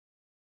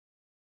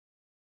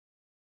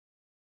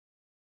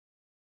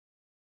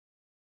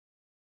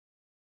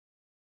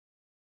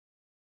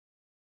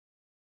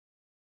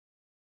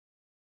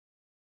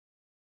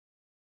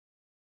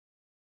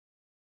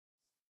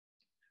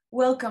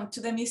Welcome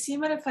to the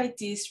Museum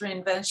MFIT's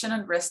Reinvention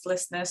and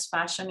Restlessness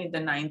Fashion in the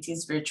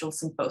 90s virtual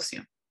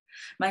symposium.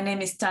 My name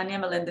is Tania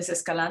Melendez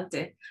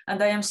Escalante,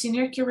 and I am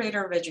Senior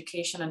Curator of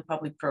Education and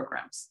Public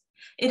Programs.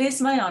 It is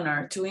my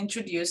honor to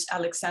introduce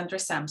Alexandre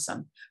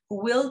Samson,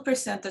 who will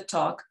present the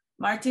talk,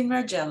 Martin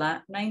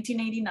Margiela,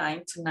 1989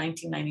 to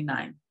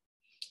 1999.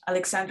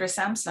 Alexandre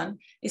Samson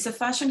is a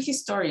fashion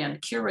historian,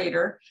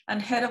 curator,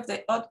 and head of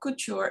the Haute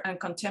Couture and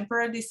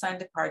Contemporary Design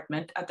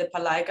Department at the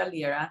Palais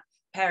Galliera,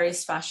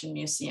 Paris Fashion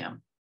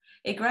Museum.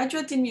 A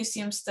graduate in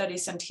Museum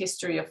Studies and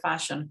History of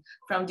Fashion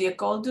from the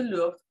École du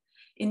Louvre,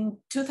 in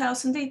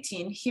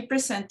 2018, he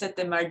presented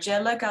the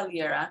Margiela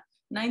Galliera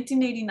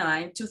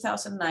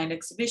 1989-2009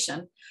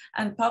 exhibition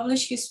and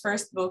published his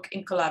first book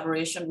in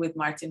collaboration with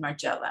Martin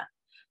Margiela,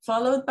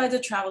 followed by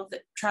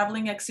the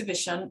traveling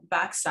exhibition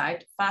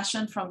Backside,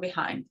 Fashion from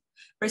Behind,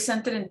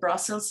 presented in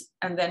Brussels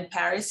and then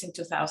Paris in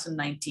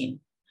 2019.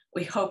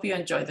 We hope you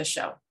enjoy the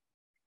show.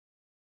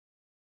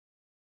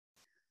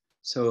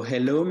 So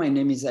hello, my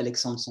name is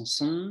Alexandre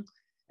Samson,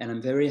 and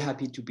I'm very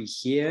happy to be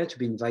here, to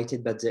be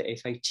invited by the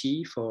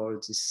FIT for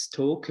this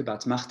talk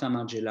about Martin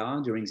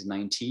Margiela during the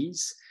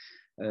 90s.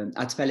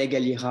 At Palais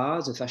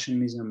Galliera, the Fashion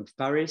Museum of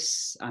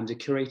Paris, I'm the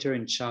curator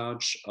in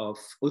charge of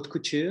Haute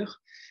Couture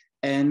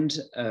and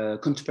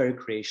contemporary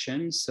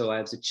creation. So I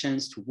have the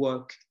chance to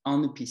work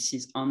on the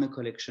pieces on the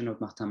collection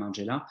of Martin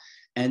Margiela,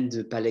 and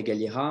the Palais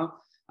Galliera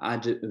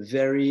had a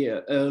very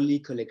early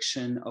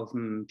collection of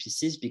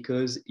pieces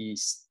because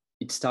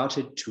it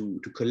started to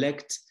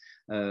collect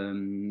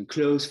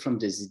clothes from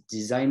the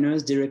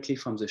designers directly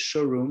from the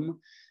showroom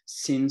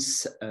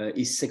since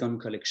his second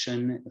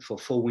collection for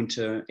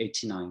Fall/Winter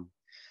 89.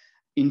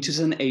 In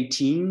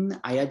 2018,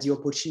 I had the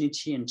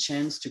opportunity and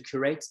chance to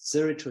curate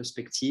the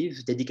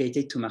retrospective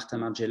dedicated to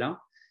Martin Margiela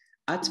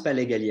at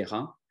Palais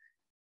Galliera,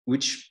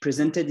 which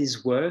presented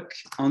his work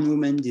on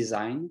women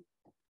design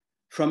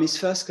from his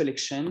first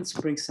collection,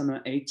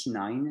 Spring/Summer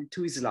 89,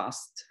 to his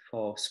last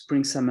for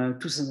Spring/Summer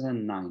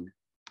 2009.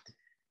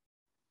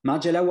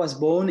 Margiela was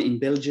born in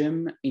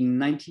Belgium in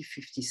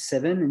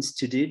 1957 and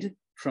studied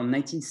from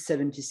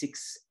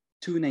 1976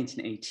 to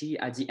 1980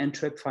 at the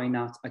Antwerp Fine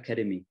Art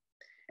Academy.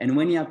 And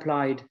when he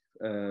applied,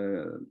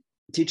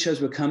 teachers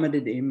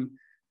recommended him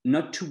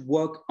not to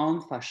work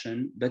on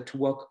fashion, but to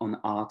work on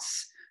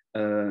arts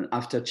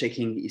after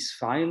checking his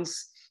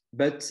files.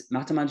 But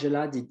Martin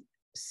Margiela did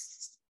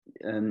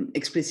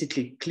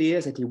explicitly clear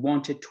that he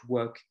wanted to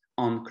work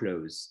on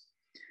clothes.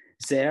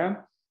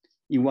 There,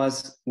 he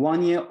was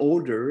 1 year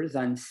older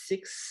than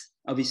 6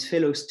 of his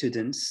fellow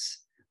students,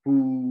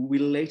 who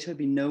will later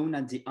be known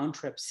as the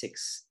Antwerp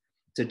Six.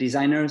 The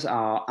designers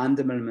are Anne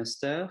de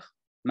Melmuster,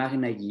 Marie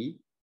Nagy,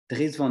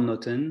 Dries van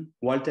Noten,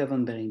 Walter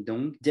van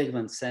Beringdonck, Dirk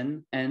van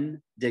Sen, and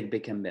Dirk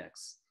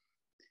Beckenbergs.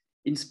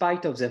 In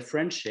spite of their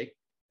friendship,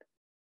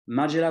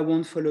 Margiela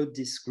won't follow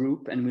this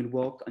group and will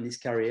work on his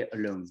career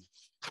alone.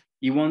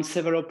 He won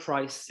several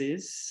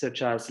prizes,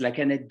 such as La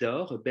Canette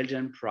d'Or, a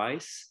Belgian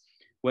prize,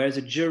 where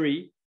the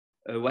jury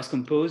was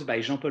composed by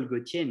Jean-Paul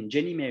Gaultier and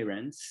Jenny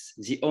Meyrens,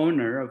 the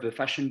owner of a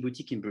fashion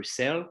boutique in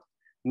Brussels,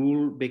 who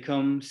will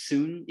become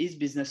soon his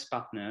business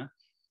partner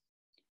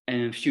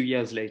and a few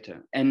years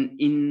later. And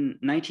in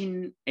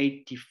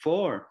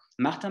 1984,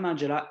 Martin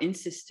Margiela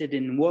insisted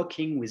in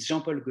working with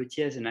Jean-Paul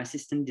Gaultier as an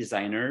assistant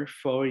designer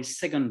for his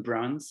second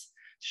brands,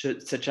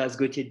 such as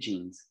Gaultier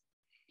Jeans.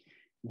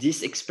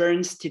 This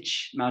experience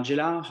teach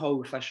Margiela how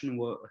a fashion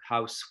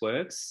house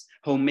works,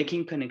 how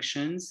making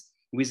connections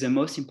with the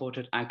most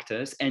important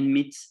actors and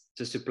meet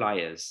the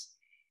suppliers.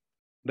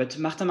 But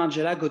Martin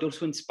Margiela got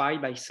also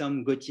inspired by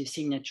some Gaultier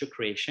signature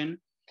creation,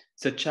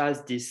 such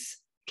as this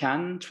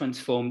can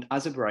transformed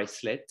as a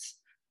bracelet,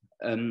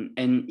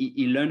 and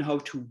he learned how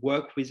to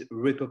work with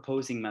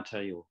repurposing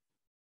material.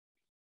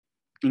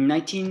 In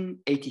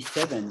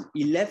 1987,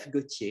 he left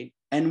Gaultier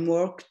and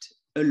worked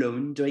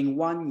alone during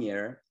 1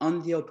 year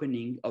on the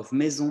opening of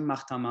Maison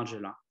Martin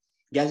Margiela,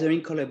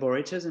 gathering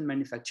collaborators and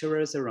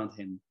manufacturers around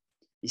him.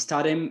 He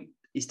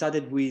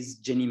started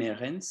with Jenny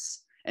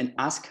Meyrens and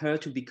asked her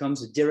to become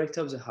the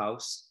director of the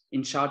house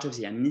in charge of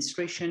the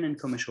administration and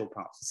commercial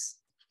parts.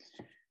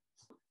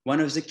 One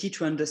of the key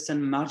to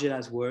understand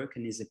Margiela's work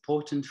and is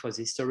important for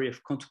the history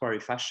of contemporary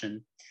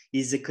fashion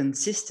is the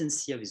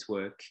consistency of his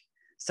work,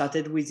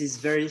 started with his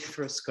very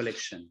first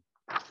collection.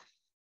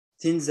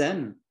 Since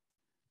then,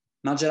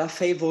 Margiela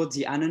favored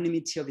the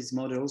anonymity of his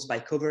models by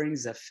covering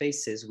their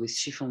faces with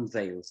chiffon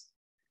veils.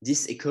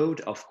 This echoed,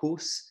 of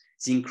course,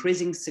 the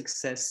increasing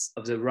success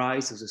of the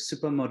rise of the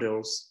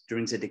supermodels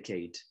during the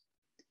decade.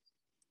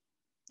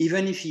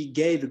 Even if he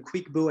gave a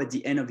quick bow at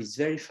the end of his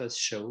very first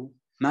show,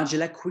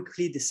 Margiela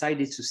quickly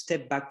decided to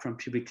step back from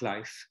public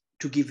life,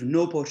 to give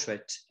no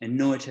portrait and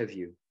no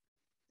interview.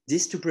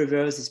 This to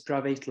preserve his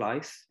private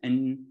life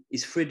and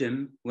his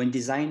freedom when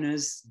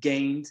designers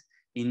gained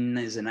in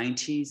the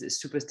 90s a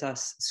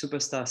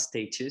superstar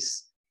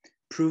status,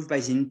 proved by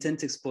the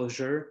intense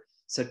exposure,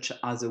 such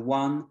as the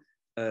one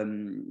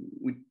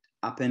which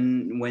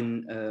happened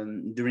when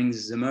during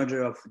the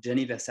murder of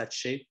Gianni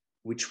Versace,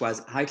 which was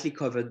highly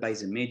covered by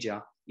the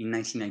media in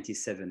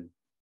 1997.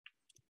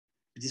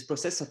 this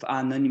process of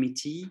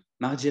anonymity,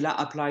 Margiela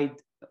applied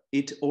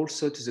it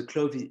also to the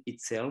cloth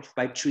itself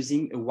by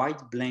choosing a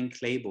white blank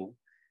label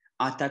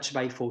attached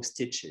by 4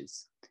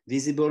 stitches,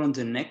 visible on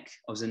the neck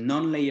of the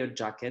non-layered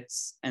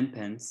jackets and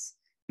pants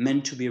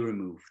meant to be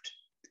removed.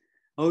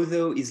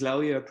 Although his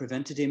lawyer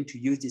prevented him to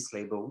use this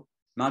label,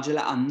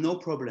 Margiela had no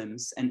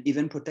problems and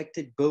even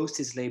protected both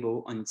his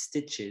label and its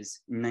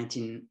stitches in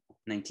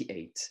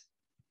 1998.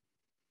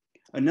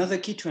 Another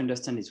key to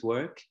understand his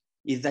work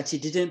is that he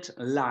didn't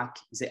lack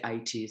the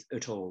 80s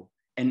at all,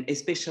 and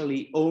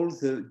especially all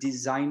the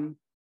design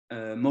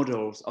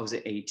models of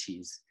the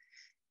 80s.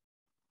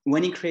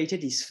 When he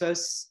created his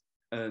first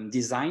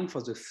design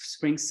for the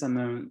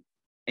Spring-Summer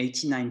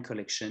 89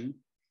 collection,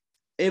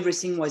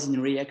 everything was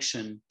in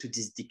reaction to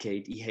this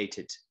decade he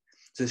hated.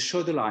 The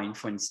shoulder line,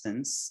 for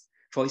instance,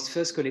 for his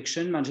first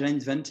collection, Margiela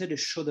invented a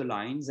shoulder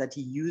line that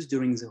he used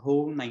during the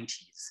whole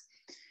 90s.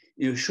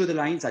 A shoulder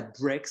line that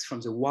breaks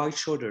from the wide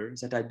shoulder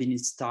that had been in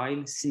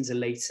style since the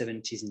late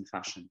 70s in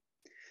fashion.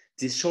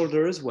 These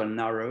shoulders were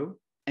narrow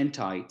and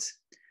tight.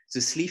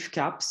 The sleeve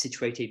cap,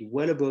 situated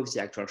well above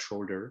the actual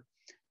shoulder,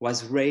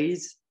 was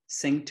raised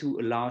thanks to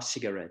a large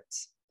cigarette,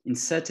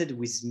 inserted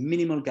with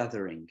minimal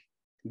gathering.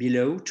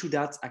 Below, 2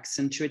 dots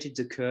accentuated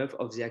the curve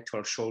of the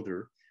actual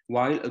shoulder,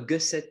 while a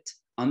gusset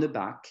on the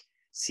back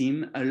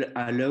seam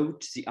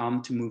allowed the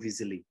arm to move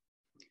easily.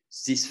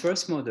 This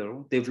first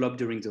model, developed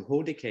during the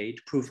whole decade,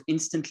 proved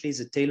instantly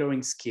the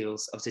tailoring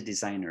skills of the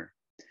designer.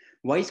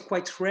 While it's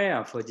quite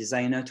rare for a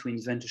designer to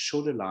invent a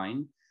shoulder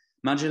line,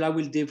 Margiela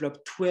will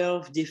develop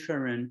 12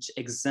 different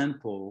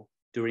examples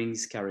during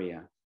his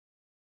career.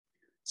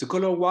 The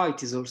color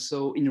white is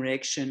also in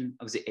reaction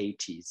of the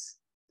 80s.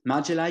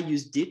 Margiela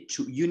used it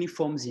to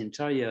uniform the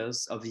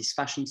interiors of his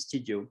fashion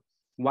studio,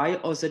 while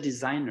other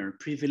designers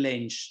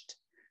privileged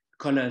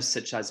colors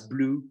such as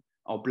blue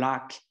or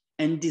black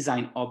and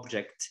design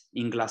objects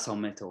in glass or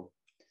metal.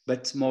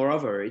 But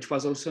moreover, it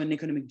was also an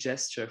economic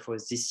gesture for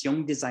this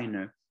young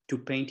designer to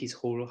paint his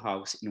whole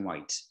house in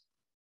white.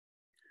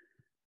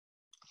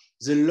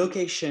 The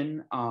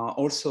location are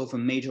also of a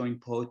major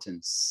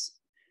importance.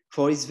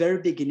 For its very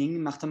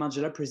beginning, Martin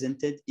Margiela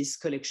presented his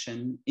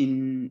collection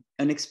in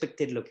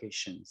unexpected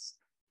locations.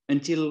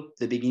 Until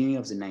the beginning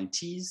of the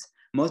 90s,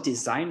 most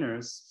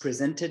designers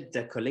presented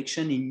their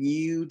collection in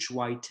huge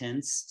white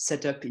tents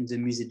set up in the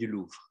Musée du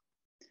Louvre.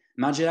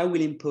 Margiela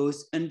will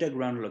impose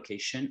underground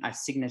location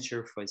as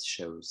signature for his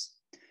shows.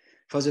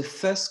 For the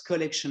first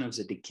collection of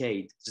the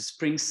decade, the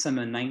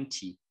Spring-Summer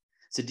 90,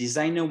 the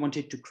designer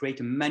wanted to create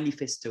a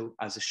manifesto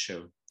as a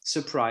show.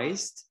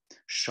 Surprised,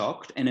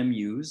 shocked, and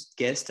amused,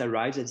 guests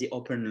arrived at the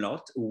open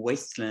lot, a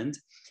wasteland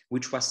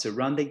which was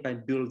surrounded by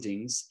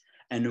buildings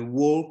and a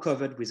wall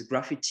covered with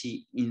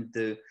graffiti in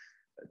the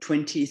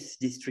 20th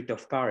district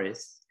of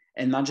Paris.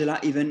 And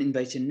Margiela even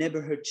invited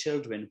neighborhood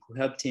children who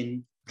helped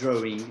in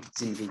drawing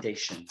the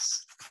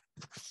invitations.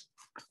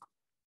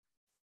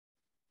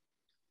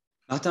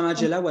 Martin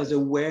Margiela was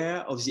aware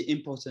of the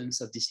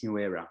importance of this new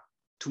era.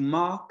 To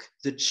mark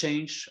the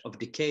change of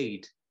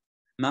decade,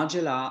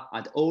 Margiela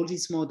had all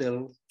these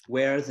models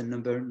wear the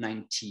number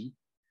 90,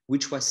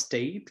 which was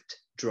taped,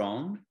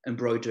 drawn,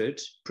 embroidered,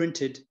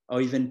 printed,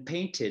 or even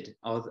painted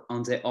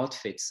on their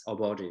outfits or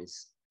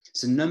bodies.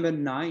 The number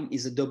 9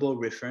 is a double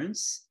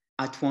reference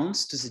at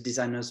once to the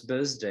designer's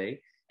birthday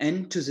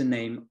and to the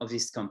name of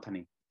his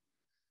company.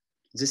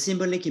 The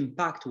symbolic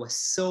impact was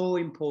so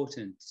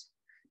important.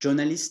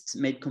 Journalists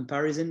made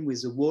comparison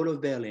with the Wall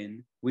of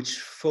Berlin, which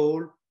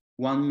fell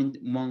 1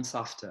 month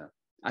after.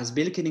 As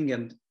Bill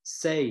Cunningham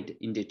said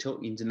in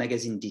the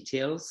magazine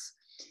Details,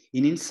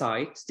 in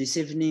Insight, this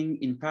evening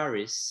in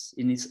Paris,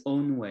 in its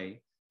own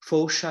way,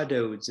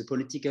 foreshadowed the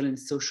political and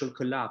social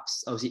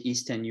collapse of the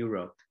Eastern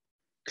Europe.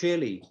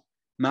 Clearly,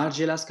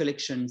 Margiela's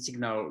collection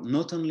signaled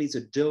not only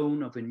the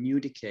dawn of a new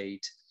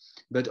decade,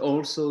 but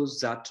also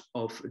that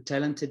of a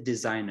talented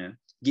designer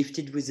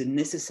gifted with the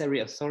necessary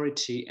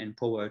authority and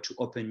power to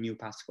open new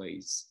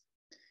pathways.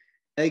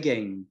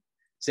 Again,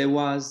 there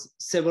was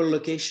several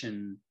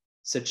locations,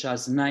 such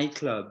as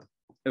nightclub,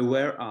 a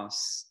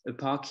warehouse, a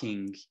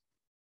parking,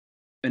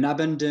 an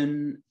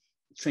abandoned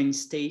train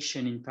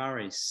station in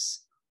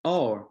Paris,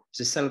 or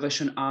the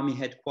Salvation Army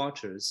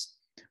headquarters,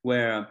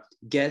 where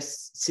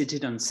guests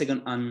seated on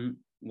second-hand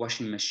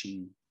washing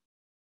machine.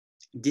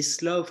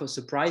 This love for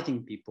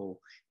surprising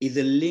people is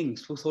a link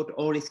throughout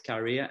all his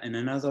career and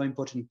another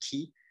important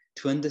key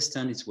to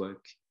understand his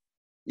work.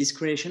 His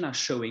creations are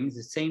showing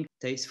the same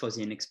taste for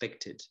the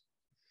unexpected.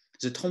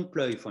 The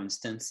trompe-l'œil, for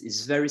instance,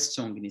 is very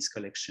strong in his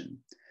collection.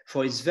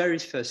 For his very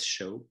first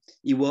show,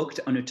 he worked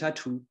on a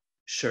tattoo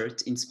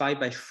shirt inspired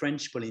by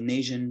French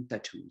Polynesian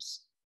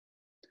tattoos.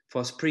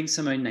 For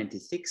Spring-Summer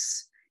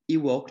 96, he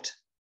worked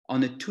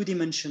on a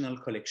 2-dimensional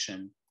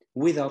collection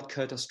without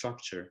cut or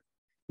structure.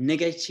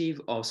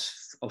 Negative or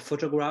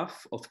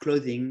photograph of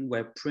clothing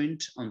were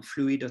printed on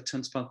fluid or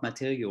transparent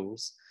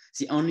materials,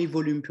 the only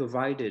volume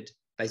provided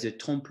by the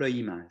trompe-l'œil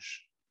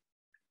image.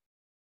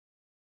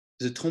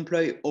 The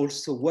trompe-l'œil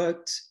also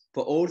worked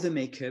for all the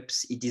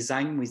makeups he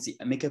designed with the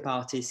makeup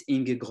artist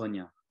Inge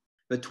Gröner.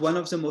 but one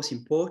of the most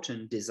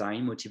important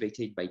design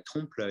motivated by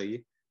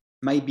trompe-l'œil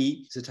might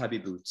be the tabby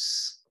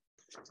boots.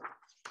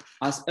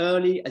 As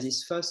early as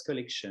his first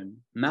collection,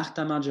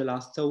 Martin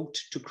Margiela thought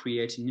to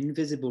create an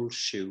invisible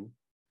shoe,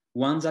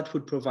 one that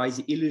would provide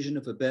the illusion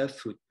of a bare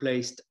foot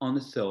placed on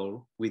a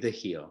sole with a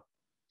heel.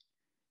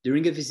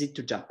 During a visit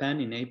to Japan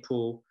in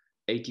April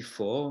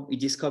 1984, he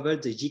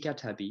discovered the Jika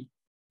tabby,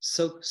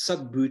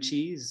 sock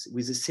booties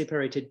with a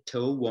separated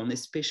toe worn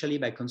especially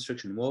by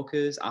construction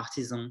workers,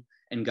 artisans,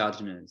 and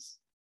gardeners.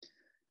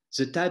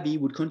 The tabby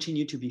would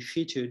continue to be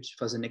featured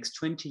for the next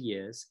 20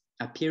 years,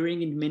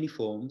 appearing in many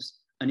forms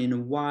and in a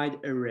wide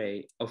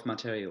array of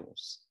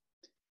materials.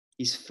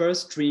 His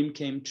first dream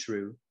came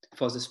true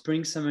for the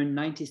Spring-Summer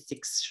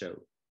 96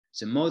 show.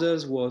 The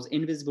models wore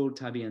invisible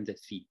tabby on their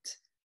feet.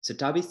 The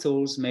tabby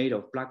soles made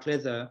of black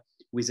leather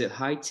with a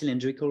high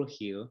cylindrical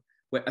heel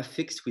were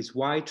affixed with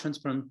white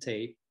transparent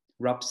tape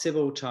wrapped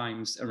several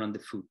times around the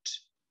foot.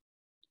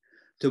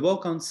 The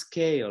work on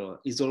scale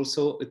is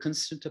also a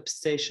constant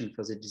obsession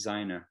for the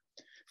designer.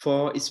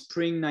 For his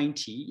Spring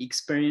 90, he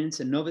experienced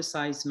an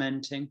oversized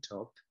man tank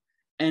top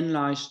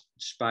enlarged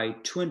by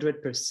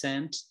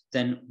 200%,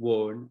 then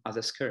worn as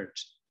a skirt.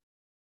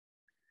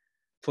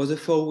 For the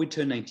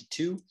Fall-Winter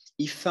 92,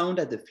 he found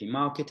at the flea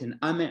market an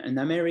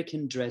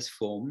American dress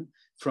form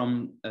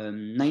from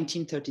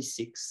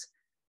 1936,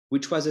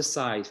 which was a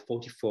size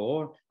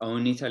 44 or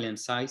an Italian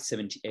size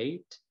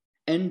 78,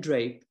 and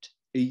draped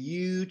a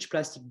huge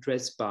plastic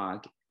dress bag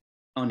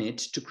on it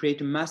to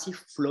create a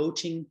massive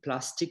floating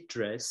plastic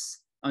dress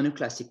on a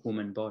classic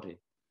woman body.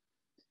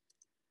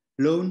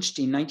 Launched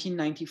in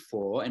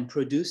 1994 and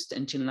produced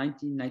until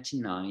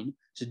 1999,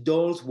 the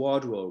doll's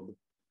wardrobe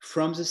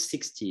from the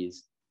 60s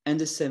and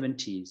the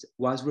 70s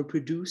was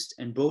reproduced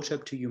and brought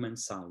up to human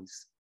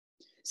size.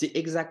 The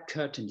exact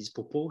cut and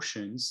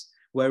disproportions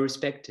were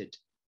respected.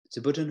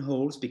 The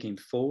buttonholes became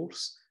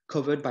false,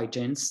 covered by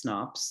giant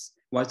snaps,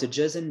 while the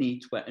jersey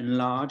knit were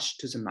enlarged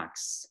to the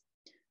max.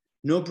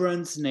 No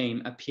brand's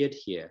name appeared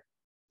here.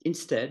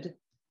 Instead,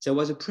 there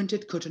was a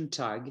printed cotton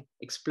tag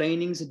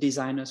explaining the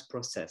designer's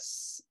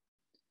process.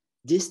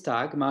 This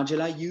tag,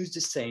 Margiela used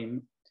the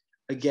same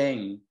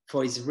again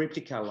for his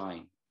replica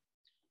line.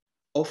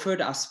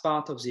 Offered as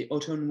part of the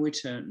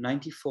Autumn-Winter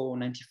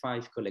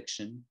 94-95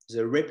 collection,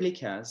 the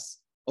replicas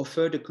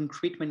offered a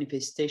concrete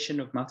manifestation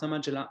of Martin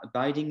Margiela's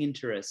abiding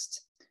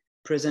interest,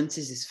 presents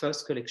his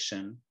first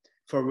collection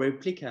for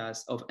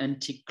replicas of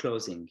antique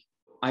clothing.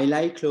 I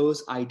like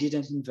clothes I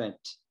didn't invent,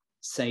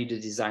 said the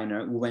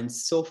designer, who went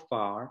so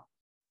far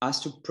as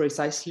to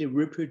precisely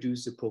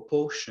reproduce the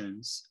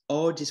proportions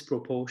or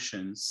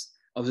disproportions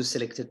of the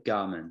selected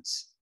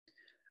garments.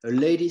 A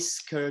lady's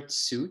skirt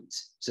suit,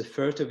 the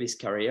first of his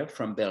career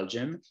from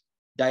Belgium,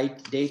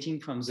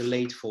 dating from the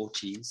late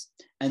 40s,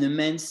 and a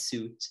men's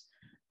suit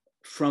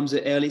from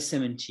the early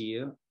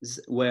 70s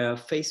were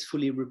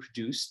faithfully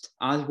reproduced,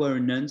 as were a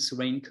nun's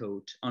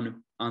raincoat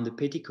on the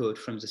petticoat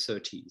from the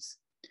 30s.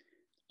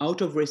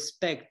 Out of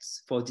respect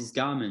for these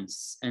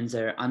garments and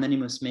their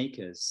anonymous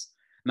makers,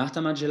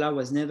 Martin Margiela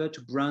was never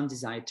to brand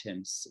these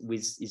items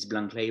with his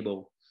blank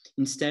label.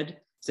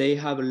 Instead, they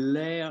have a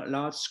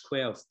large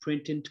square of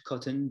printed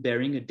cotton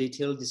bearing a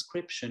detailed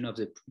description of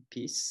the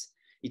piece,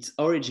 its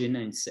origin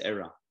and its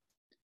era.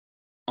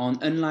 On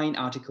online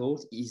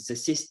articles, the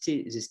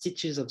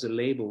stitches of the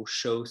label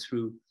show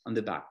through on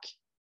the back.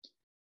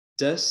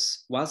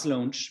 Thus was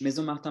launched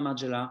Maison Martin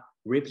Margiela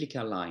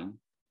replica line,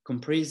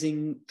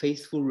 comprising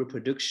faithful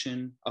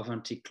reproduction of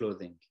antique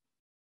clothing.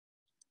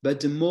 But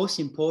the most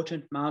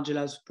important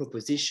Margiela's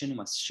proposition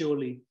was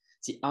surely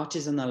the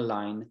artisanal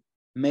line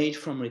made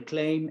from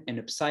reclaimed and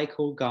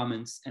upcycled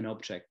garments and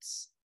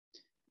objects.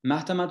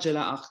 Martin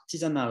Margiela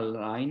artisanal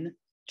line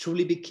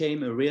truly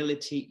became a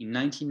reality in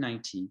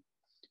 1990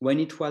 when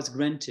it was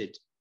granted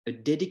a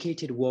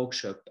dedicated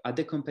workshop at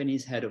the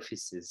company's head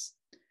offices.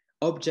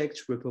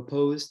 Objects were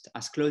proposed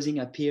as clothing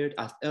appeared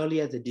as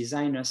early as the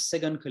designer's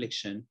second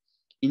collection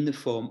in the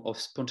form of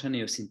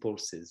spontaneous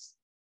impulses.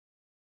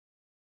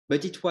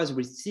 But it was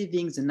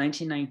receiving the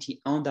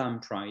 1990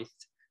 Andam Prize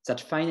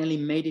that finally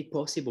made it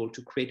possible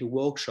to create a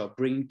workshop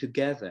bringing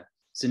together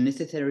the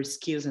necessary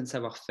skills and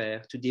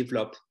savoir-faire to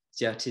develop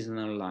the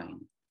artisanal line.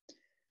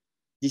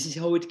 This is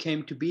how it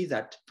came to be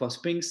that for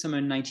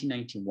Spring-Summer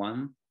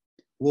 1991,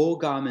 war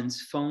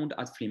garments found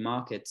at flea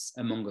markets,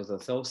 among other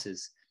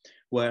sources,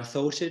 were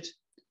thawed,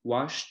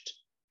 washed,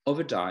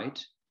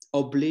 overdyed,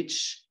 or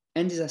bleached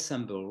and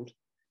disassembled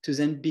to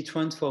then be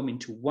transformed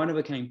into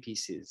one-of-a-kind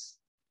pieces.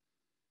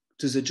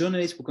 To the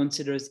journalist who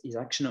considers his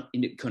action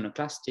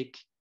iconoclastic,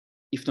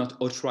 if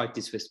not outright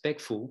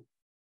disrespectful,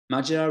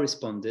 Margiela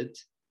responded,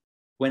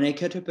 "When I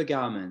cut up a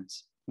garment,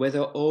 whether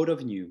old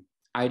or new,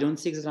 I don't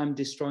think that I'm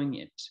destroying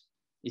it.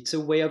 It's a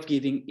way of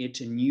giving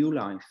it a new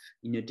life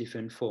in a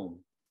different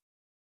form."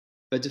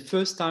 But the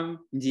first time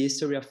in the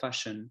history of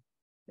fashion,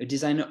 a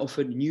designer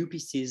offered new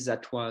pieces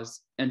that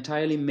was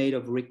entirely made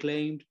of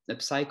reclaimed,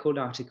 upcycled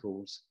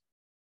articles,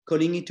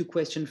 calling into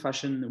question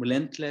fashion's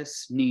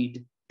relentless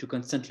need to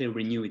constantly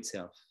renew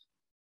itself.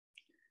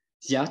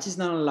 The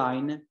artisanal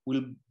line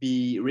will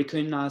be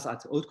recognized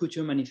at Haute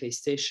Couture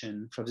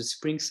manifestation for the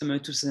Spring-Summer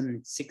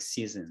 2006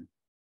 season.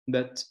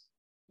 But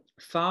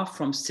far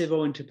from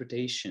several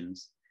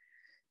interpretations,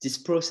 this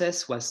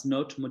process was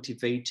not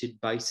motivated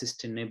by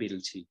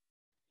sustainability.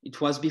 It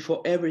was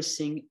before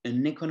everything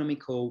an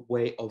economical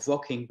way of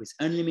working with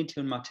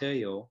unlimited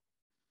material,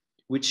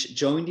 which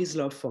joined his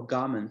love for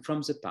garment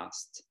from the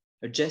past,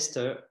 a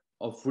gesture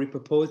of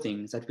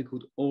repurposing that we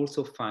could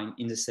also find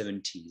in the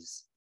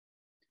 70s.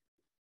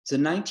 The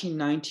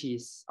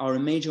 1990s are a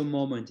major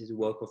moment in the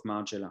work of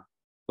Margiela,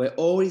 where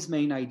all his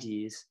main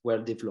ideas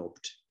were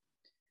developed.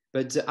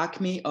 But the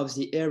acme of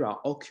the era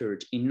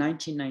occurred in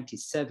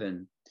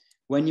 1997,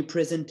 when he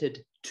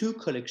presented two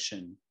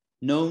collections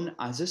known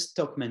as the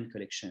Stockman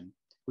collection,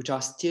 which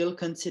are still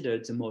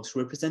considered the most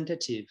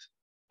representative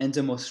and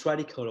the most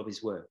radical of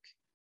his work.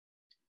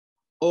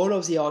 All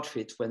of the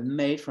outfits were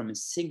made from a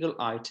single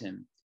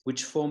item,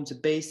 which formed the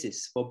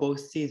basis for both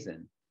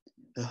seasons,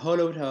 a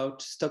hollowed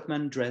out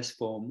Stockman dress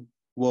form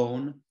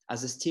worn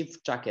as a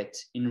stiff jacket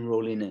in raw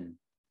linen.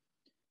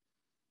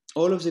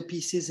 All of the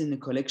pieces in the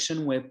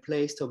collection were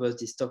placed over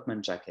the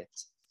Stockman jacket,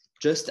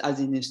 just as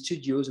in the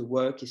studio the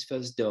work is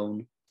first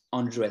done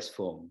on dress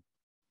form.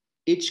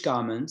 Each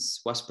garment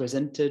was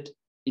presented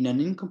in an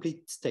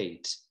incomplete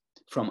state,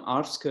 from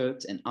half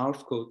skirt and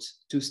half coat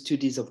to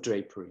studies of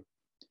drapery.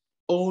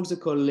 All the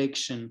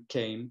collection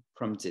came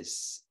from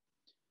this.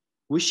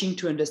 Wishing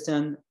to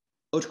understand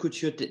haute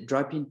couture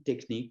draping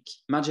technique,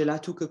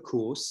 Margiela took a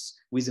course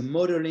with a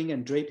modeling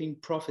and draping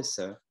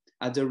professor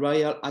at the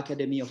Royal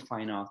Academy of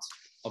Fine Arts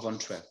of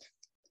Antwerp.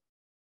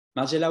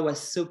 Margiela was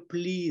so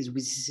pleased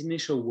with his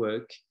initial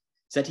work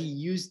that he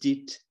used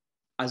it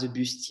as a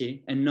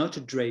bustier and not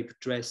a draped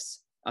dress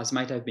as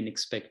might have been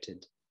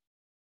expected.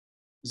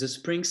 The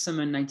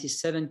Spring-Summer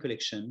 97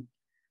 collection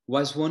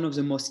was one of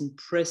the most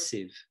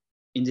impressive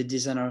in the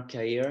designer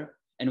career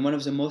and one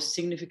of the most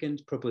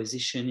significant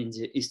propositions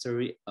in the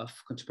history of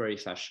contemporary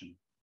fashion.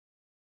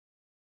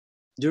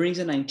 During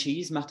the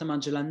 90s, Martin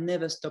Margiela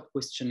never stopped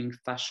questioning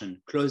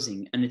fashion,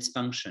 clothing, and its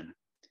function.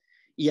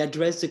 He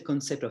addressed the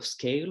concept of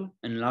scale,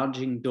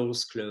 enlarging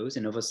dolls' clothes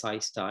and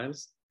oversized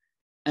styles,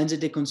 and the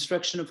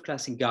deconstruction of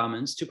classic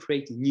garments to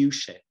create new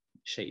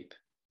shape.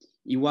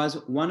 He was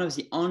one of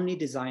the only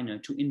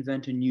designers to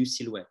invent a new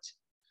silhouette.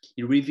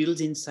 He revealed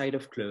the inside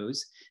of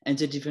clothes and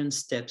the different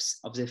steps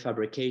of their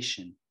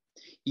fabrication.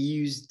 He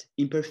used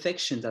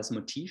imperfections as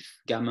motif,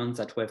 garments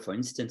that were, for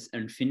instance,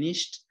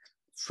 unfinished,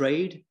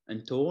 frayed,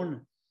 and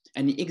torn,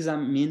 and he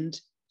examined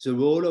the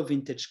role of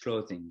vintage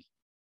clothing.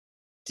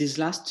 These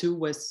last two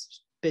were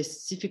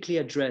specifically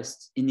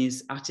addressed in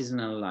his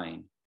artisanal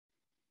line.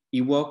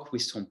 He worked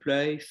with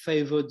trompe-l'oeil,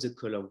 favored the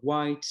color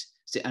white,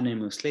 the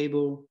anonymous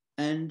label,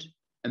 and,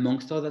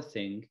 amongst other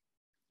things,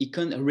 he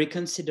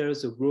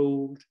reconsiders the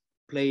role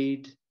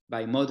played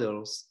by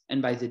models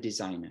and by the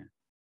designer.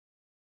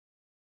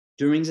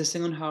 During the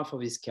second half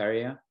of his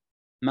career,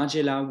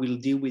 Margiela will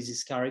deal with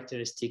this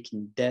characteristic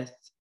in depth,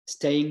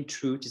 staying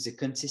true to the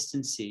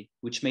consistency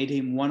which made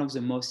him one of the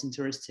most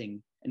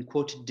interesting and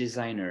quoted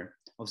designers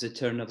of the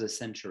turn of the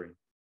century.